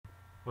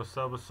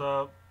What's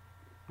up,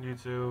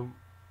 YouTube?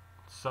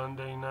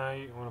 Sunday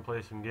night, I want to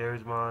play some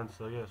Garrys mods,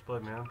 so yeah, let's play,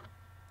 man.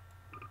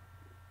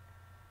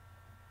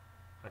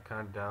 I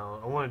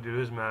want to do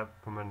this map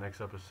for my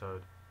next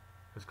episode.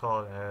 It's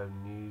called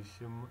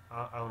Amnesia.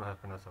 I don't know how to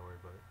pronounce that word,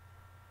 but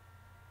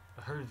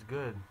I heard it's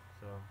good,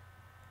 so.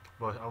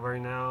 But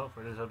right now,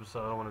 for this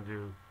episode, I want to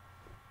do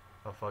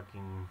I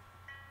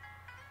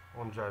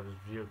want to drive this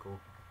vehicle.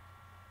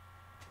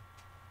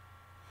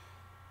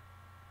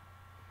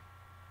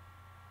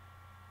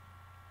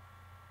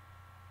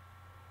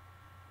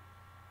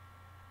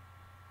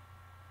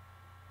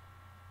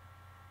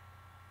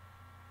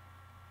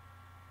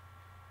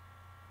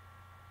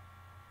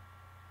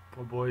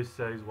 My boy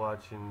said he's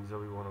watching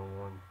Zoe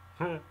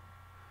 101.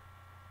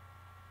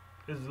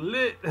 It's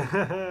lit!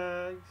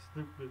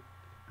 Stupid.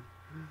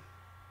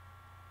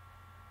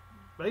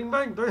 Bang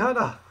bang,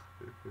 300!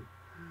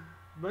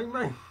 Bang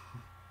bang!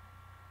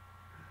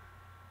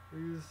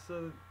 He's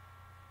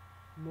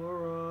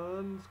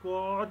moron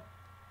squad.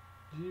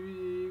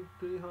 GBE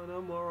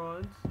 300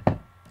 morons.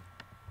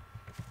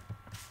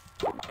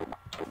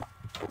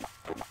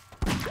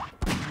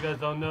 If you guys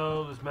don't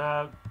know, this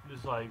map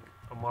is like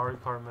a Mario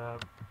Kart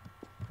map.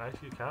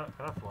 Actually, can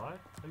I fly?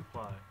 How do you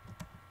fly?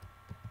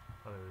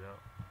 Oh, there we go.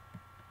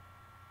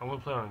 I'm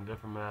gonna play on a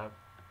different map.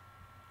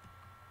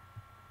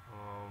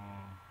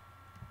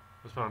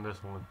 Let's play on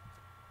this one.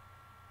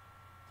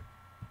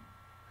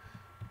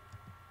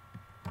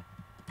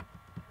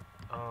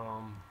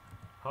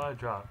 How do I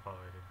drop? Oh,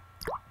 right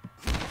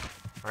here.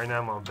 Right now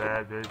I'm on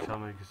bad bitch. I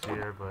don't know if you can see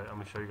her, but I'm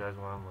gonna show you guys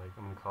when I'm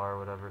in the car or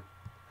whatever.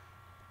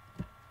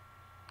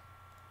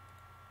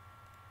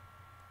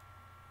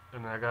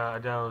 And I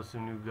downloaded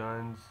some new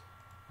guns.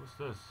 What's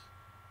this?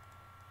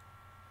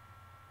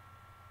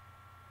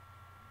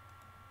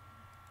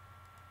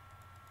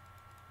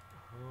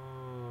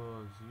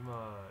 Oh,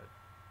 Z-Mod.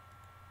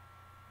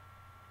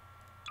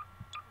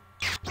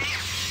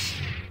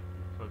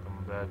 Look, I'm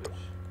a bad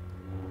bitch.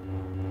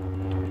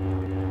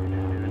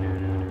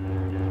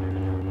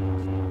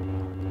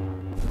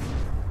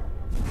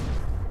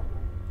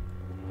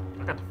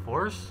 I got the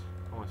force?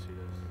 I want to see this.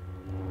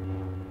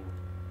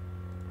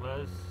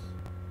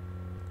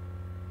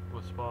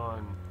 We'll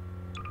spawn.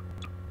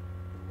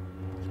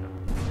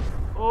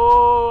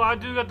 Oh, I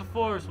do got the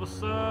force.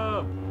 What's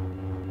up?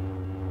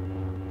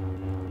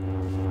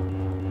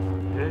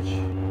 Bitch,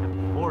 got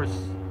the force.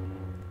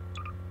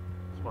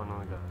 Spawn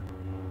another guy.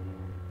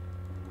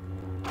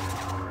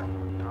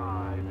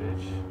 Die,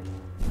 bitch.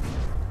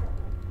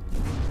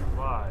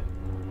 Fly.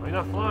 Why are you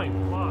not flying?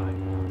 Fly.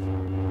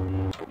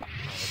 Oh,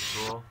 that's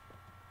cool.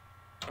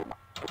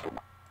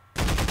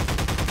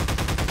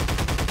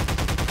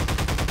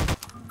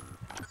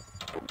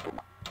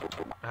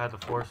 I had the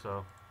force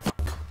though.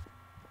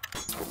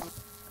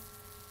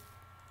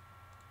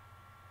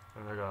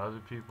 And I got other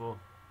people.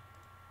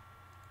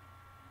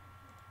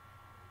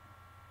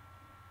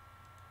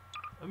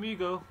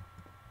 Amigo.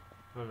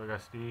 Look, I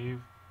got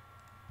Steve.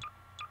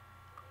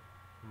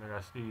 And I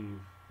got Steve.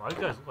 Why do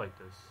you guys look like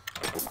this?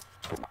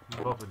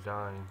 You both are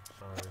dying.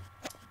 Sorry.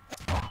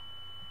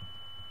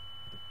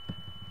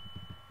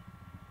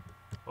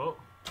 Oh,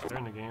 they're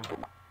in the game.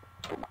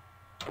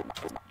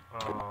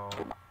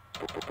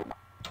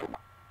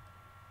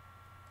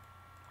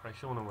 I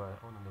actually want to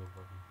know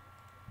fucking.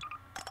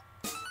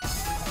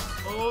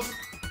 Oh!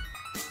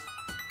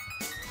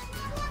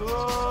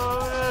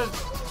 Good!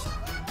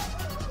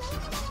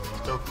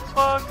 The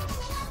fuck?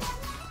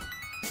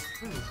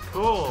 This is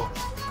cool.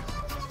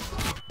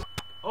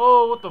 Oh,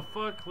 what the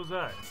fuck was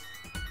that?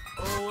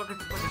 Oh, look,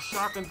 it's like a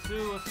shotgun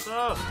too. What's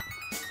up?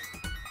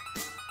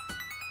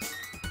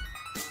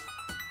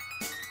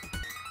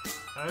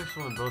 I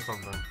actually want to build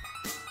something.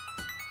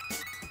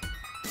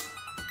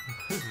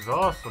 This is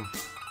awesome.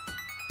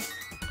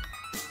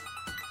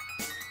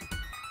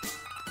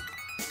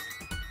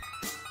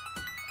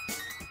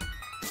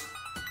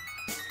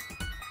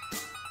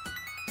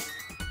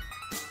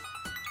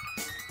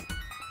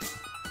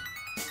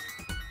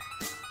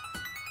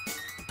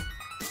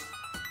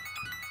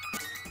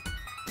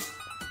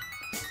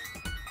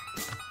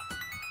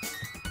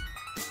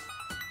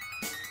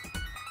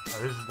 Oh,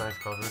 this is nice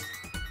cover.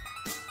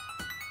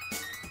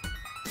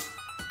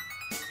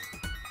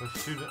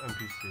 Let's shoot an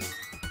NPC.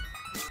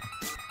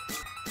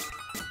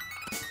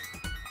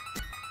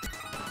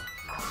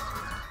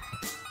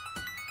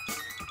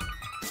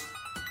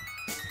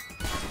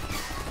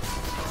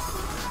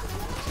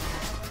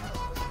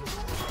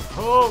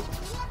 Oh!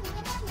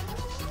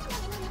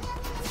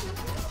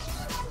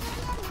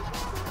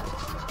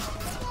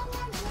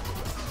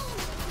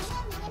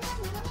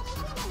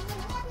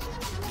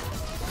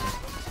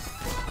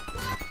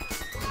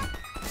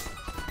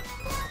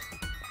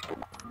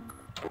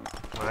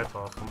 Oh, that's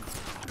awesome.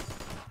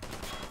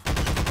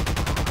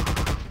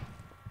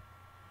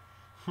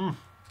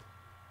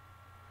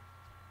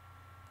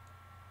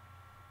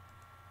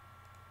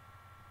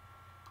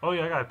 Oh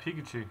yeah, I got a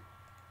Pikachu.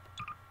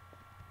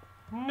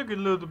 Look at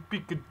little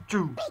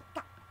Pikachu.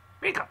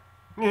 Pika!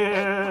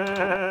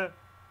 Yeah.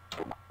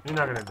 You're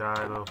not gonna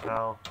die though,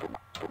 pal.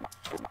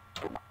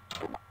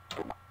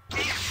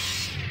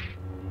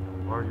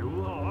 Are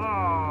you?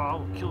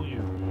 I'll kill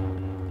you.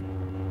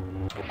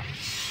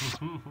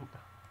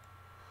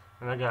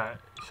 And I got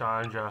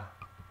Chandra.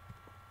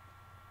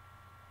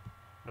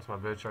 That's my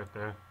bitch right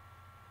there.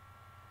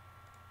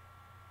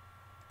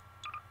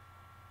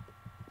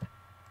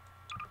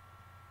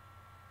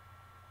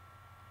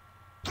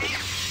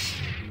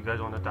 You guys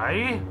want to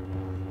die?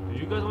 Do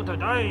you guys want to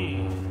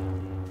die?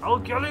 I'll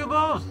kill you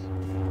both!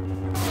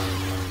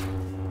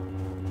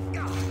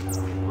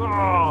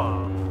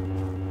 Oh.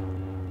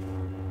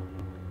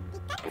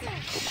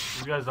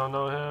 You guys don't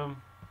know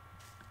him?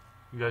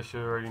 You guys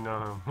should already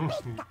know him.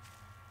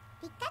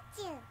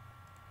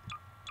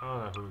 I don't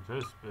know who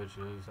this bitch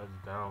is. I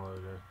just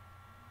downloaded her.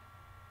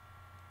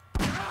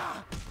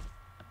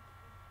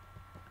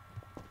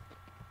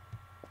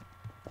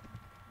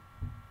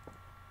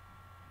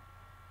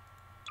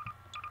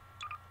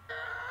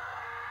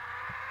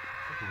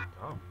 Fucking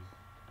zombies.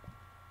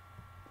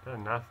 They're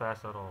not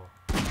fast at all.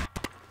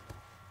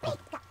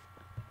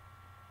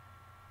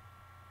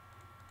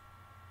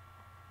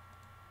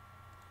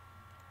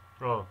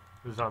 Oh,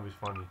 this zombie's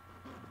funny.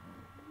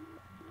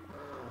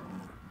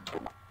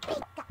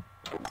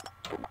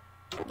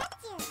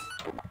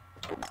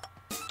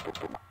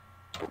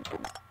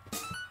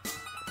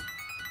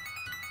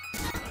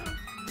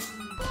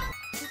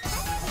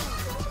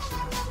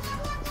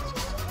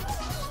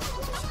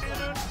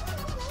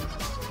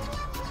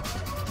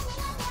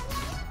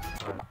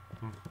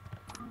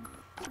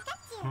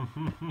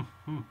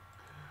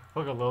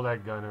 Look, I love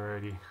that gun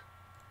already.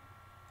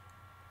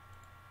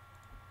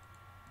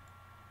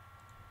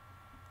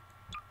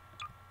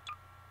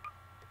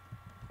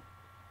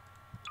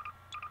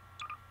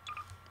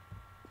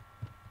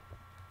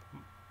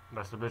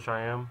 That's the bitch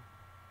I am.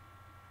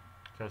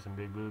 Got some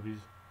big boobies.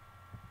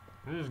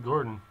 This is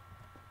Gordon.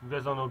 You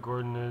guys don't know who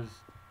Gordon is.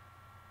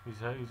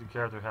 He's a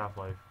character of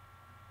Half-Life.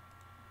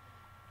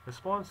 Let's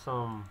spawn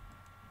some.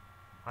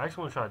 I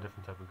actually want to try a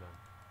different type of gun.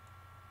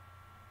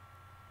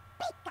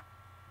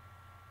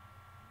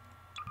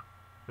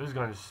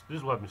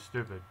 This weapon's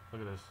stupid.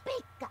 Look at this.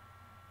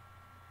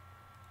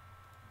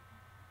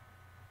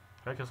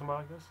 Can I kill somebody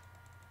like this?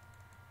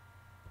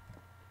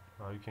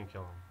 Oh, you can't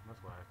kill him.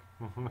 That's whack.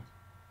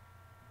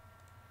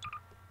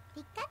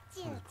 This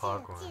is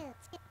popcorn.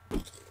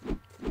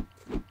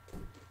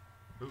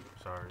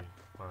 Oops, sorry.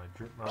 I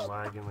drip my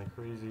lagging like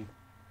crazy.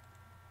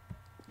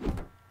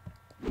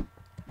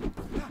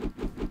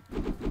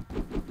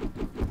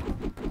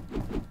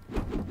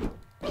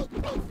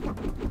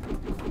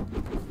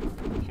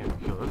 Can't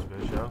kill this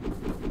bitch, yo.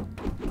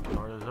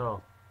 Hard as hell.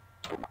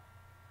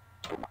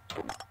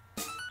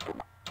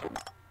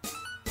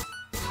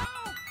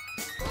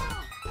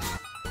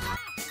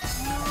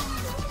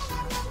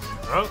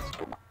 Oh!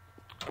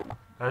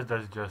 That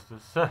does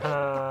justice.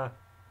 I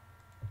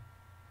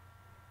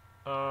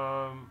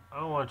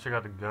don't want to check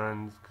out the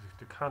guns because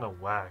they're kind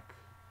of whack.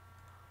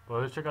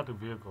 But let's check out the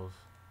vehicles.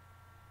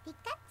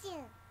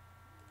 Pikachu.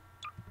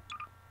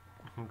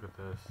 Look at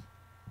this.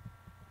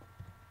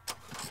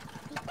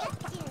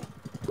 Pikachu.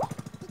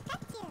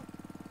 Pikachu.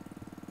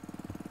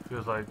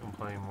 Feels like I'm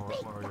playing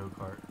Mario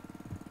Kart.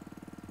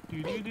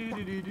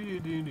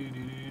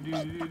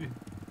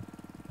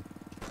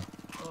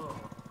 Oh,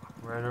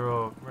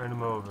 ran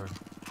him over.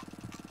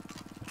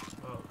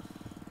 Oh.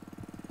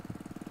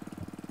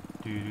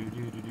 I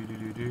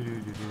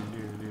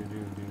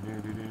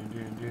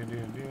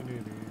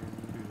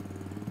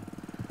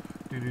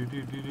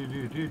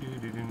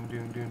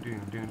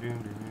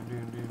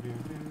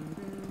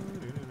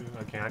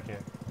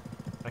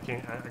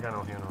got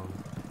no handle on it.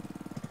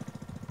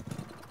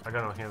 I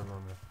got no handle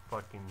on the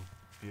fucking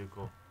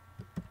vehicle.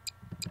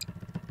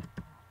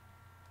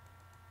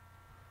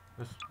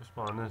 Let's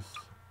spawn this.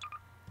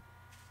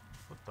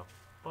 What the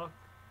fuck?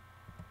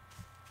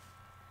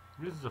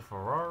 This is a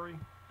Ferrari?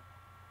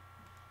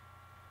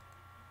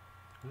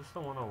 Is this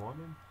the one I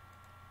wanted?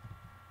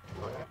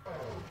 Okay.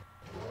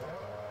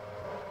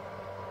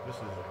 This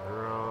is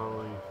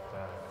really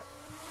fast.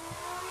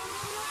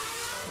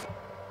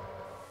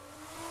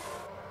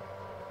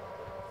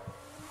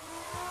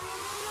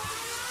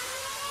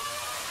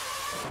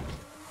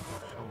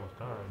 She almost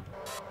died.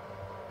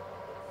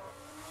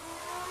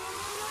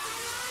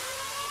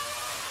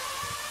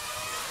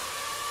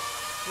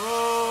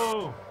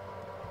 Whoa!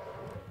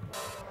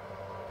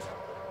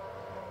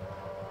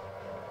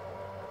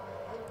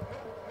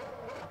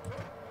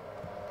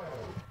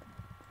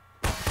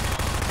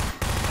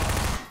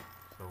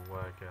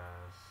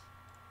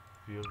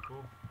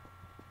 Vehicle.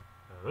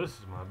 Now, this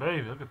is my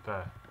baby. Look at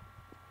that.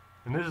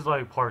 And this is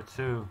like part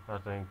 2, I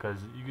think,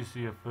 because you can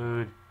see the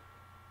food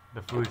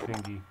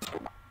thingy.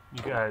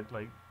 You got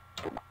like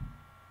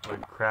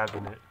crab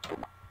in it.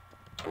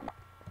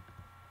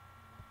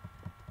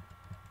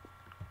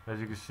 As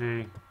you can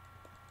see,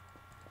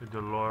 the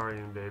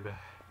DeLorean, baby.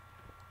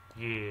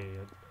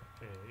 Yeah.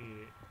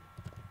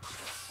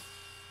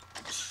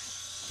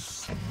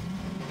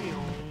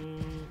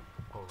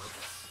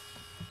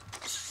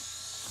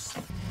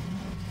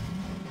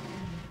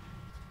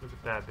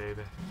 that,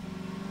 baby.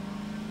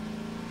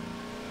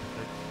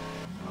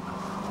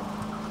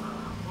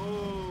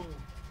 Oh.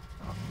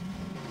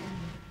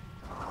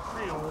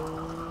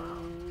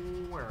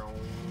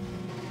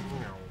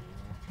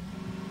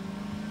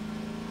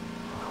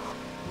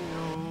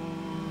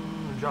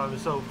 Driving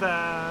so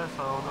fast,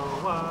 I don't know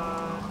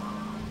why.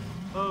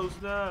 Oh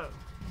snap!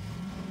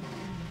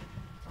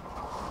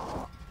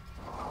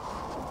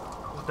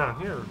 What's down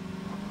here? Ooh.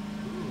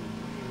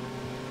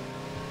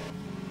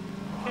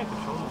 I can't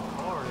control this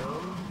car, yo.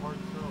 It's hard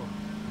to tell.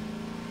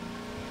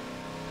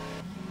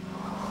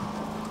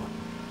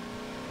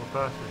 Go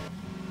faster.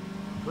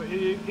 Go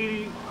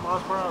 80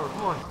 miles per hour.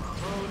 Come on.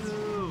 Oh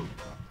no!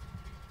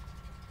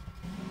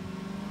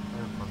 I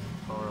didn't fuck this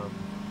car up.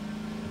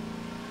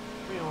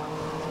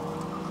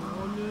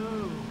 Oh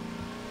no!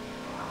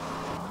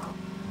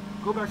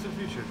 Go back to the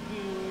future.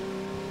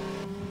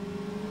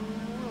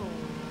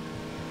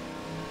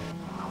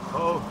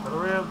 Oh, got a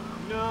ramp.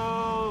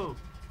 No!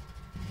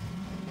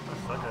 I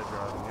suck at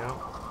driving, you know?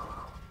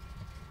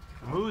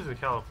 The moves in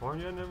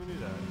California, I never knew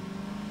that.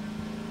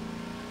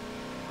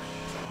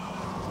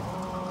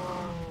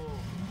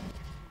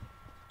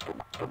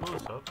 Can I blow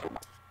this up?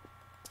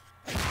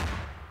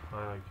 Oh,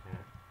 no, you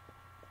can't.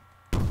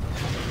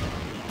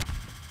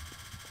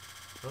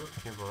 Oh,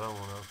 can't blow that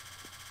one up.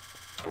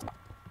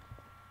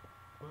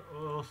 What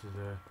else is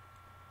there?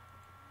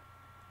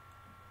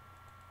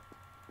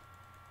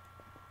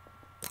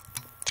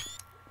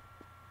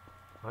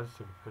 I just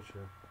took a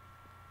picture.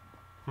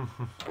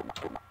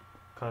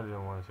 Kinda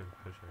didn't want to take a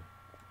picture.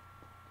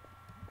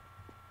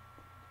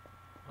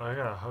 Oh, I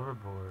got a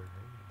hoverboard.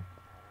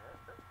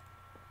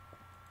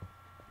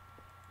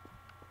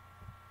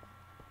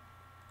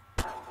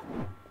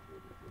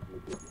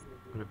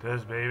 Look at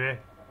this, baby.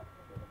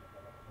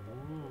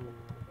 Ooh,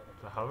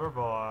 it's a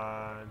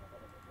hoverboard.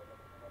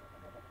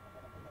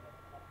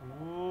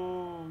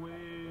 Ooh,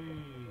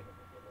 wee.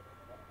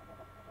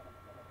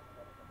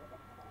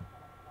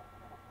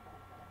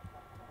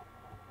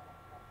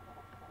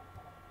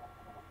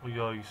 Oh,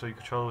 yo, so you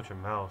control with your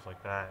mouse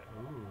like that.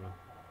 Ooh.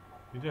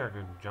 You think I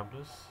can jump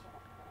this?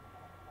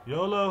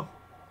 YOLO!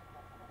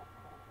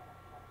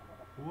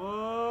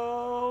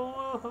 Whoa,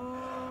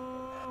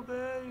 woohoo,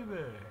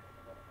 baby!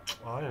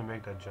 Oh, I didn't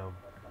make that jump.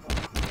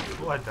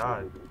 Oh, I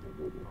died.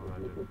 Oh, I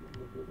didn't.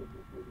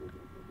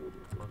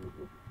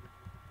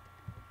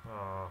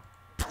 Oh.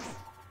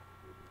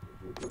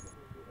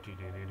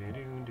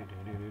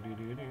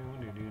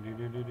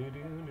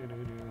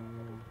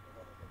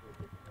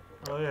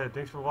 Oh yeah,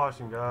 thanks for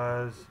watching,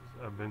 guys.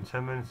 I've been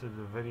 10 minutes into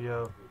the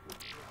video.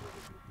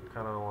 I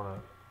kind of don't want to.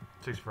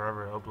 It takes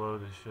forever to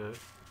upload this shit.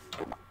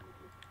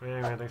 But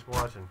yeah, man, thanks for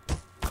watching.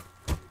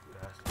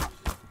 Bastards.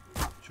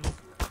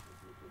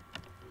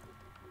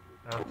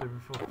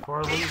 Before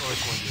I leave, I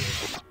just want to do this.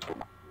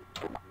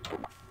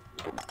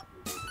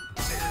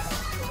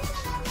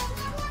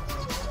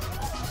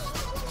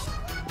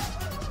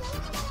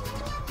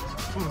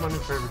 This is my new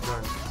favorite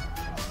gun.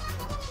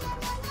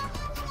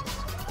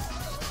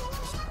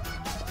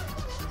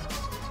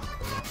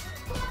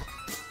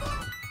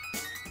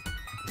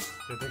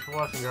 Yeah, thanks for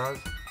watching, guys.